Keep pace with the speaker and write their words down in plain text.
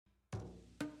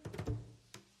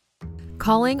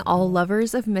Calling all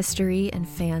lovers of mystery and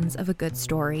fans of a good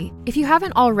story. If you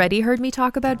haven't already heard me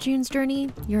talk about June's Journey,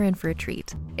 you're in for a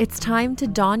treat. It's time to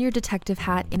don your detective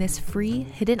hat in this free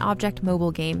hidden object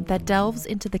mobile game that delves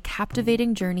into the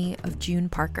captivating journey of June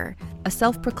Parker, a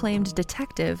self-proclaimed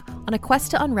detective on a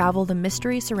quest to unravel the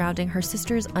mystery surrounding her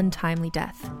sister's untimely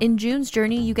death. In June's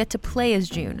Journey, you get to play as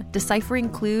June, deciphering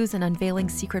clues and unveiling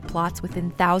secret plots within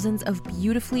thousands of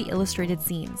beautifully illustrated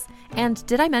scenes. And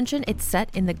did I mention it's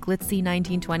set in the glitzy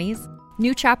 1920s?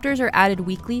 New chapters are added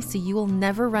weekly, so you will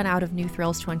never run out of new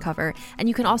thrills to uncover, and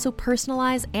you can also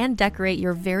personalize and decorate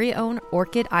your very own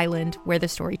Orchid Island where the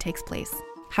story takes place.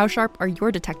 How sharp are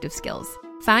your detective skills?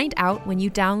 Find out when you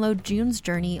download June's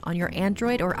Journey on your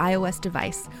Android or iOS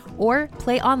device, or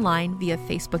play online via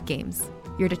Facebook Games.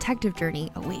 Your detective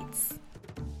journey awaits.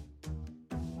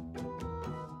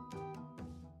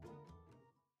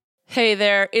 Hey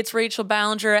there, it's Rachel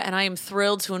Ballinger, and I am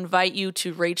thrilled to invite you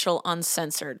to Rachel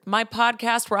Uncensored, my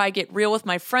podcast where I get real with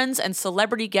my friends and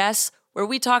celebrity guests, where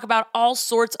we talk about all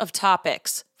sorts of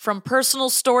topics. From personal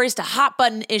stories to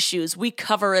hot-button issues, we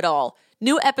cover it all.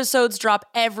 New episodes drop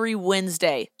every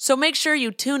Wednesday, so make sure you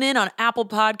tune in on Apple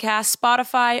Podcasts,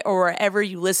 Spotify, or wherever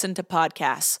you listen to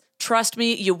podcasts. Trust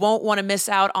me, you won't want to miss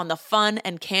out on the fun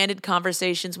and candid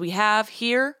conversations we have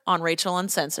here on Rachel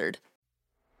Uncensored.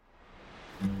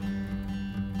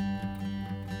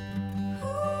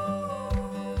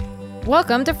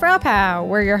 Welcome to Frau Pow.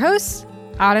 We're your hosts,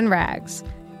 Odd and Rags.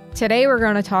 Today we're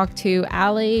going to talk to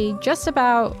Allie just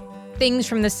about things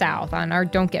from the South on our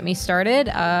Don't Get Me Started.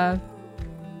 I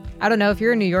don't know, if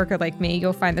you're a New Yorker like me,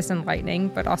 you'll find this enlightening,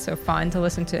 but also fun to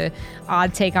listen to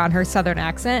Odd take on her Southern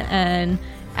accent and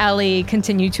Allie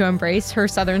continue to embrace her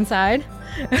Southern side.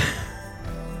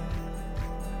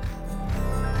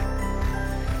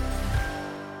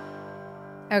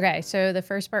 Okay, so the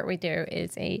first part we do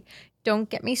is a Don't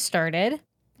Get Me Started,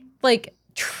 like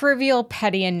trivial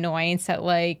petty annoyance that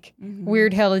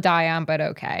weird hill to die on, but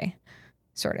okay,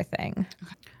 sort of thing.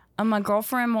 My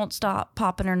girlfriend won't stop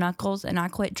popping her knuckles, and I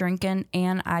quit drinking,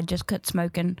 and I just quit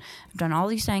smoking. I've done all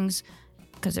these things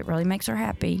because it really makes her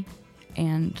happy,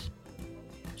 and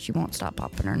she won't stop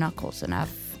popping her knuckles, and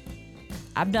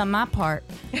I've done my part.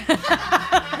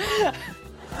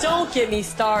 Don't get me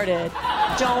started.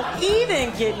 Don't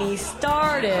even get me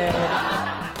started.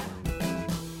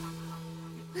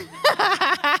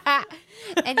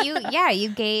 And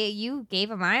you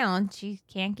gave a mile and she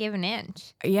can't give an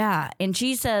inch. Yeah, and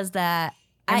she says that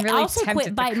I'm I really also tempted quit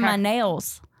to biting my cut.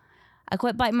 nails. I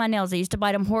quit biting my nails. I used to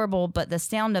bite them horrible, but the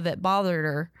sound of it bothered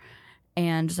her.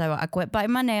 And so I quit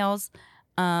biting my nails.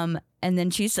 And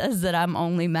then she says that I'm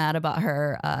only mad about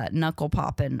her knuckle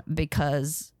popping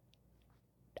because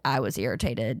I was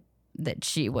irritated that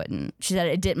she wouldn't. She said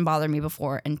it didn't bother me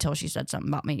before until she said something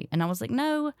about me. And I was like,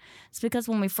 no, it's because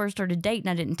when we first started dating,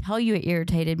 I didn't tell you it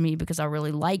irritated me because I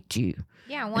really liked you.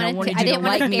 Yeah, I didn't want to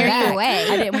scare you away.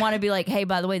 I didn't want to be like, hey,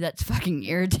 by the way, that's fucking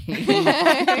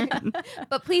irritating.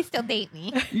 But please still date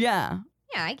me. Yeah.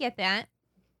 Yeah, I get that.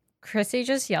 Chrissy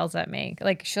just yells at me.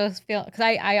 Like, she'll feel, because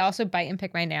I also bite and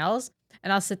pick my nails,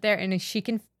 and I'll sit there, and if she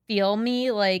can feel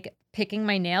me, like, picking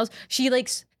my nails, she, like,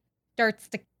 starts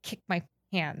to kick my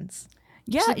hands.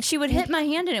 Yeah, she would hit my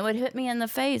hand and it would hit me in the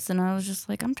face. And I was just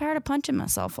like, I'm tired of punching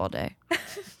myself all day.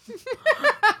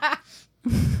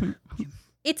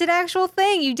 It's an actual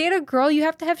thing. You date a girl, you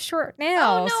have to have short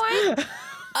nails.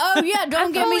 Oh, yeah,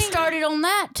 don't get me started on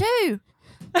that, too.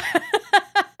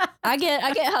 I get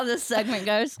how this segment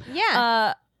goes.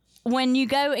 Yeah. When you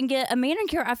go and get a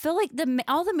manicure, I feel like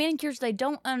all the manicures, they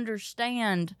don't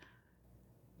understand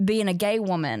being a gay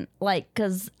woman, like,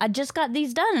 because I just got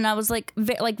these done and I was like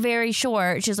very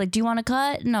short. She's like, do you want to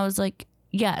cut? And I was like,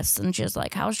 yes. And she's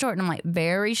like, how short? And I'm like,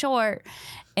 very short.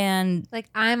 And like,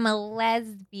 I'm a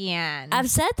lesbian.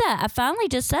 I've said that. I finally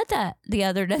just said that the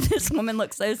other day. This woman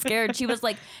looked so scared. She was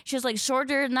like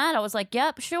shorter than that. I was like,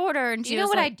 yep, shorter. And she you know was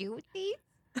what I like, do with these?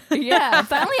 yeah.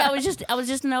 Finally, I was just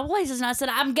in other places and I said,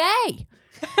 I'm gay.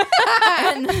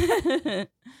 And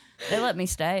they let me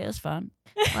stay. It was fun.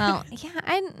 Well, yeah,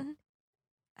 I'm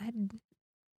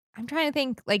trying to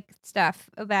think like stuff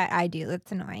that I do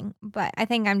that's annoying, but I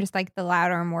think I'm just like the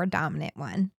louder, more dominant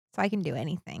one, so I can do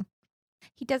anything.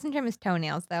 He doesn't trim his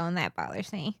toenails though, and that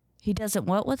bothers me. He doesn't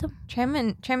what with them?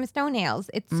 Trim his toenails.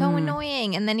 It's so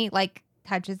annoying, and then he like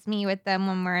touches me with them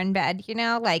when we're in bed, you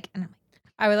know, like. And I'm like,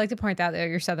 I would like to point out that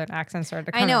your Southern accent started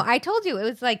to come I know. out. I told you it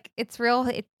was like it's real.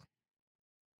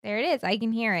 There it is. I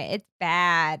can hear it. It's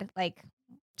bad. Like.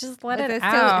 Just let it So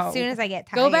out. as soon as I get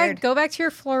tired. Go back to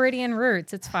your Floridian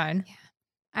roots. It's fine. Yeah.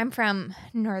 I'm from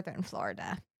northern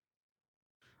Florida.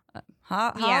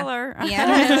 Holler.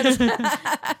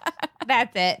 Yeah.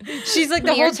 That's it. She's like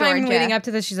the Near whole time Georgia. leading up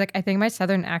to this, she's like, I think my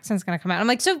southern accent's gonna come out. I'm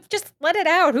like, so just let it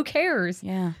out. Who cares?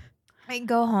 Yeah. I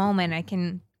go home and I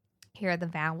can hear the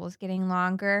vowels getting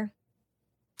longer,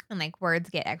 and like words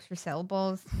get extra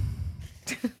syllables.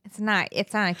 It's not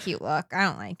a cute look. I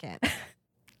don't like it.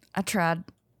 I tried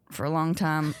for a long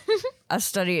time. I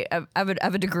have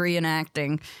a degree in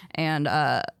acting, and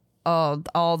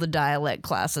all the dialect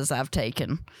classes I've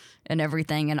taken and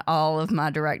everything, and all of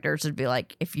my directors would be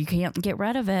like, if you can't get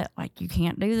rid of it, like, you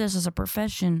can't do this as a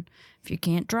profession if you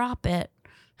can't drop it.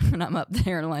 And I'm up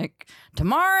there like,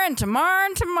 tomorrow and tomorrow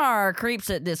and tomorrow creeps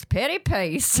at this petty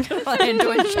pace. Like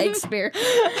doing Shakespeare.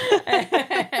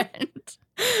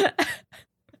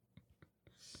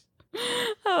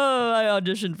 Oh, I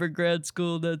auditioned for grad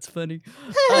school. That's funny.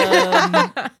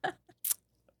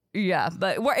 Yeah,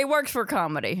 but it works for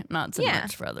comedy, not so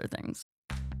much for other things.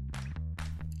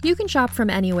 You can shop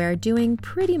from anywhere doing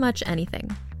pretty much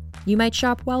anything. You might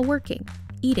shop while working,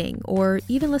 eating, or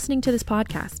even listening to this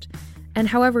podcast. And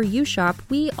however you shop,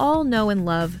 we all know and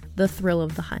love the thrill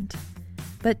of the hunt.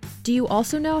 But do you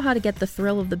also know how to get the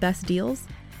thrill of the best deals?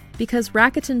 Because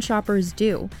Rakuten shoppers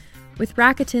do. With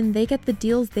Rakuten, they get the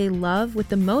deals they love with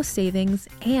the most savings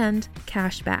and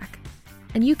cash back.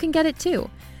 And you can get it too.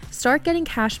 Start getting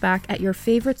cash back at your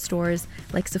favorite stores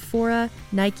like Sephora,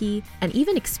 Nike, and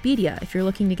even Expedia if you're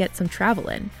looking to get some travel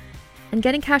in. And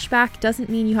getting cash back doesn't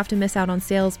mean you have to miss out on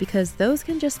sales, because those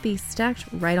can just be stacked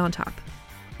right on top.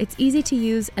 It's easy to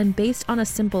use and based on a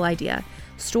simple idea.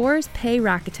 Stores pay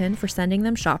Rakuten for sending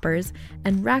them shoppers,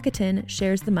 and Rakuten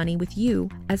shares the money with you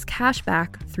as cash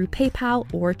back through PayPal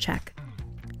or check.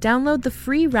 Download the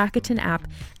free Rakuten app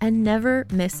and never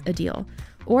miss a deal.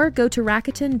 Or go to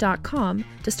Rakuten.com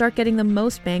to start getting the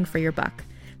most bang for your buck.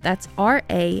 That's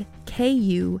Rakuten.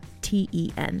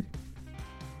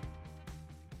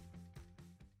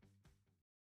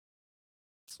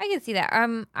 I can see that.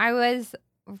 I was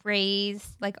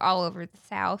raised like all over the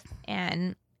South,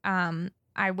 and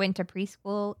I went to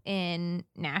preschool in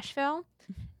Nashville,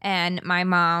 and my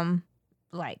mom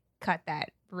like cut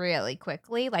that really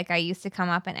quickly. Like, I used to come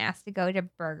up and ask to go to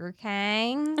Burger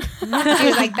King. She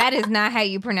was like, "That is not how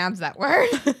you pronounce that word."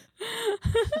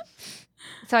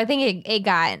 So I think it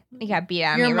got beat out of me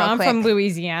Your real mom quick. from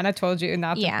Louisiana told you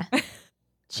not to. Yeah.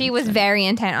 She was very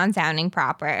intent on sounding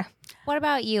proper. What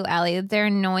about you, Ellie? Is there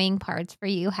annoying parts for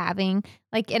you having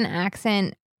like an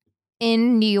accent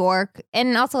in New York,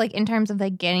 and also like in terms of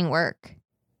like getting work?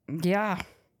 Yeah.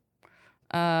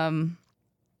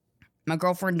 My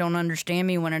girlfriend don't understand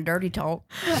me when I dirty talk.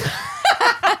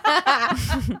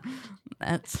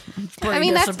 That's I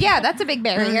mean, that's a big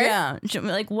barrier. Yeah, she'll be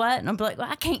like, "What?" And I'll be like, "Well,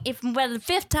 I can't. If by the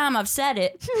fifth time I've said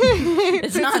it,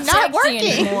 it's not sexy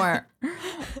working anymore."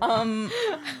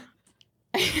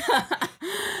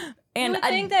 And I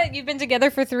think that you've been together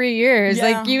for 3 years. Yeah.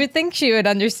 Like, you would think she would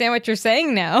understand what you're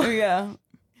saying now. Yeah.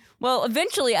 Well,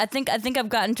 eventually, I think I've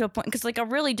gotten to a point, because like I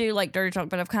really do like dirty talk,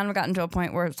 but I've kind of gotten to a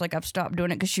point where it's like I've stopped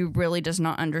doing it because she really does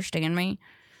not understand me.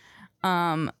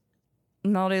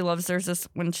 Melody loves. There's this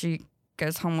when she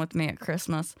goes home with me at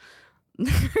Christmas.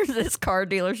 There's this car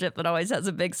dealership that always has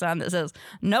a big sign that says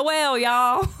 "Noel,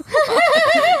 y'all."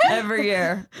 Every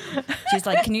year, she's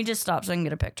like, "Can you just stop so I can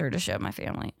get a picture to show my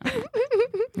family?"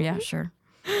 Yeah, sure.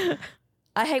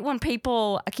 I hate when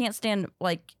people, I can't stand,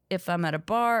 like, if I'm at a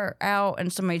bar or out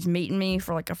and somebody's meeting me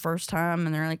for, like, a first time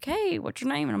and they're like, "Hey, what's your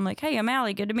name?" And I'm like, "Hey, I'm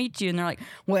Allie. Good to meet you." And they're like,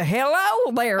 "Well,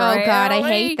 hello there, Oh God, I Allie."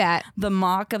 hate that. The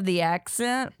mock of the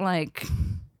accent, like,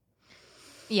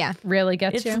 Yeah. Really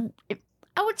gets it's, you?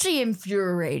 I would say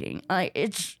infuriating. Like,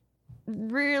 it's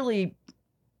really,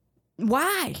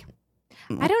 why?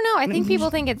 I don't know. I think people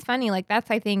think it's funny. Like, that's,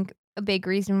 I think, a big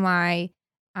reason why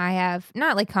I have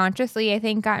not like consciously, I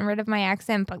think, gotten rid of my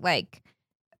accent, but like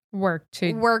Worked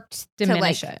to diminish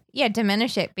diminish it. Yeah,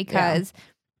 diminish it, because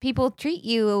people treat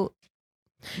you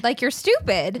like you're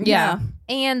stupid. Yeah.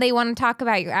 And they want to talk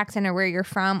about your accent or where you're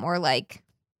from, or like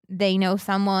they know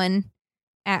someone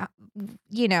at,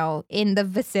 in the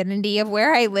vicinity of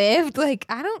where I lived. Like,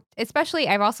 especially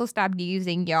I've also stopped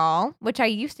using y'all, which I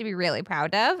used to be really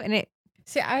proud of. And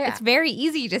it's very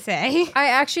easy to say. I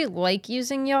actually like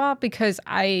using y'all because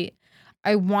I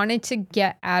wanted to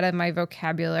get out of my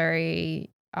vocabulary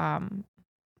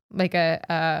like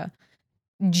a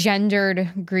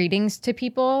gendered greetings to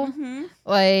people,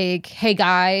 like "Hey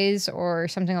guys" or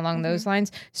something along those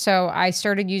lines. So I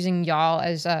started using y'all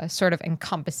as a sort of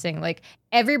encompassing, like,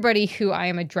 everybody who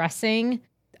I'm addressing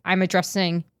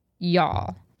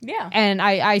y'all. Yeah. And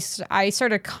I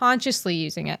started consciously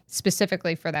using it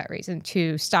specifically for that reason,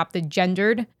 to stop the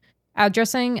gendered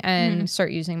addressing and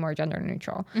start using more gender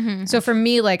neutral. Mm-hmm. So for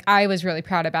me, like, I was really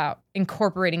proud about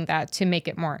incorporating that to make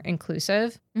it more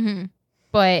inclusive. Mm-hmm.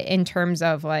 But in terms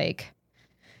of like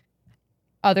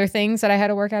other things that I had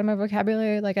to work out of my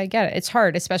vocabulary, like, I get it. It's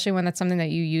hard, especially when that's something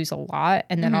that you use a lot.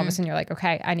 And then all of a sudden you're like,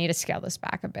 okay, I need to scale this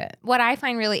back a bit. What I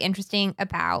find really interesting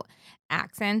about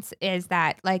accents is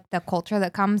that like the culture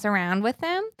that comes around with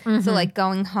them. So like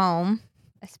going home,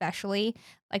 especially,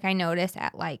 like I notice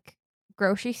at like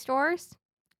grocery stores,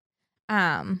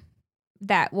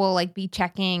 that will like be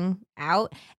checking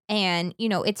out, and you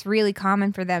know it's really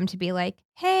common for them to be like,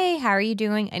 hey, how are you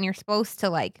doing? And you're supposed to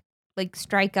like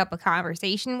strike up a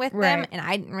conversation with them. Right. And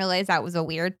I didn't realize that was a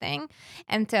weird thing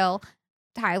until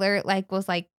Tyler like was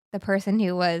like the person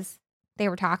who they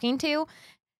were talking to,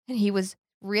 and he was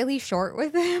really short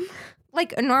with them.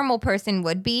 Like a normal person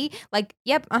would be like,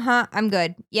 yep, I'm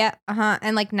good. Yep,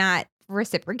 and like not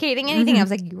reciprocating anything. I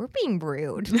was like, you were being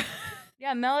rude.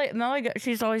 Yeah, Melly,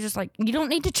 she's always just like, you don't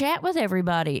need to chat with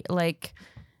everybody. Like,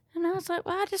 and I was like,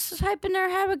 well, I just was hoping they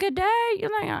have a good day. You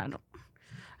know,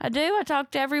 I do. I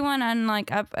talk to everyone, and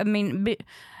like, I mean,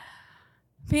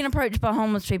 being approached by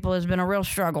homeless people has been a real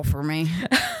struggle for me.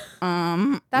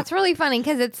 That's really funny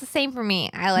because it's the same for me.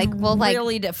 I like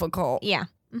really difficult. yeah.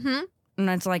 Mm-hmm. And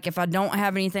it's like, if I don't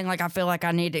have anything, like, I feel like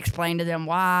I need to explain to them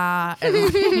why. And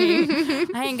like,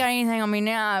 I ain't got anything on me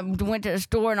now. I went to the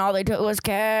store and all they took was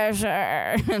cash.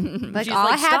 And Like, she's all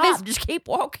I have stop, is- just keep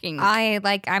walking. I'm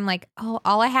like, oh,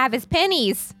 all I have is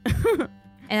pennies, and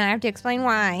I have to explain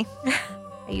why.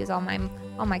 I use all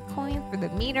my coins for the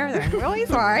meter. I'm really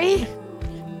sorry.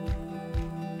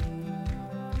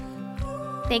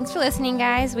 Thanks for listening,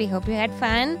 guys. We hope you had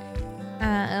fun.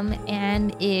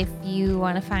 And if you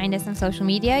want to find us on social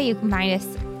media, you can find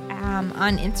us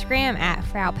on Instagram at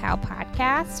Frau Pal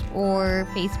Podcast or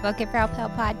Facebook at Frau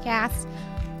Pal Podcast,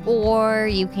 or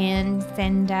you can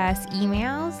send us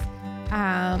emails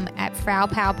at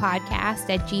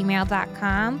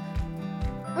fraupalpodcast@gmail.com,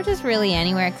 or just really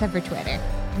anywhere except for Twitter.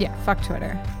 Yeah, fuck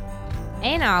Twitter.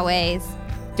 And always,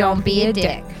 don't be a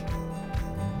dick.